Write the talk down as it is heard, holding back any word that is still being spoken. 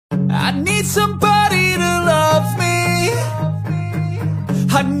I need somebody to love me.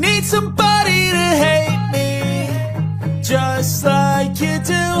 I need somebody to hate me, just like you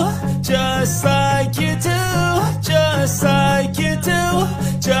do, just like you do, just like you do,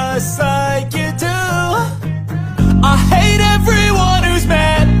 just like you do. I hate everyone who's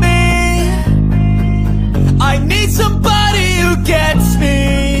mad at me. I need somebody who gets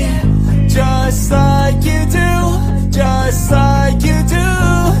me, just like you do, just like you do,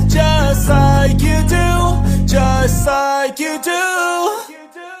 just like you do, just like you do.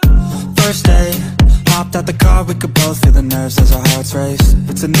 First day, hopped out the car, we could both feel the nerves as our hearts race.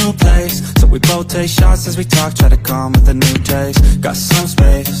 It's a new place, so we both take shots as we talk, try to calm with a new taste. Got some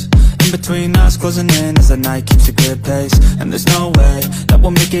space in between us, closing in as the night keeps a good pace. And there's no way that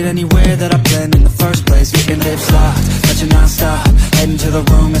we'll make it anywhere that I planned in the first place. Getting lips locked, touching non-stop, heading to the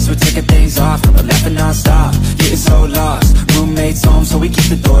room as we're taking things off. And we're laughing non-stop, getting so lost. Roommates home, so we keep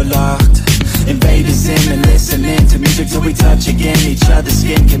the door locked. Invaders in and listening to music till we touch again. Each other's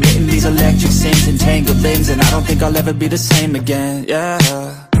skin, committing these electric scenes, entangled limbs. And I don't think I'll ever be the same again, yeah.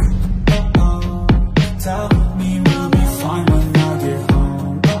 Tell me we'll be fine when I get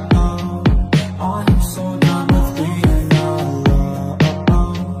home. I'm so done with being alone.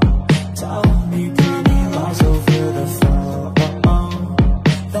 Tell me pretty lies over the phone.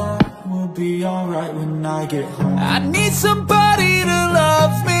 That will be alright when I get home. I need somebody to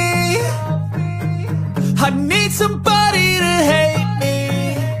love me. I need somebody to hate me,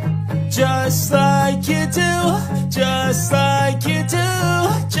 just like you do, just like you do,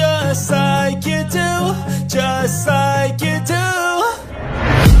 just like you do, just like you do.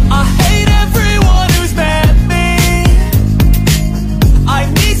 I hate everyone who's mad at me. I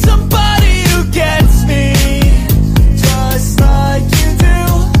need somebody who gets me, just like you do,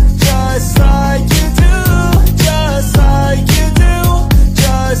 just like you do, just like you do,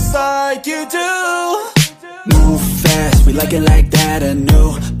 just like you do. Move fast, we like it like that. A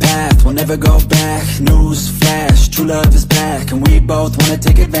new path, we'll never go back. News flash, true love is back. And we both wanna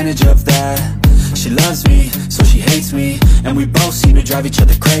take advantage of that. She loves me, so she hates me. And we both seem to drive each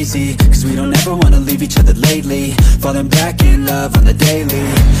other crazy, cause we don't ever wanna leave each other lately. Falling back in love on the daily,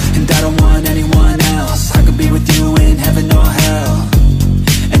 and I don't want anyone else. I could be with you in heaven or hell.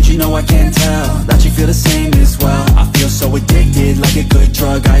 And you know I can tell that you feel the same as well. I feel so addicted, like a good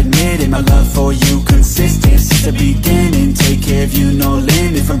drug, I admit it. My love for you consistent since the beginning. Take care of you, no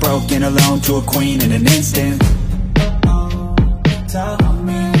limit. From broken alone to a queen in an instant.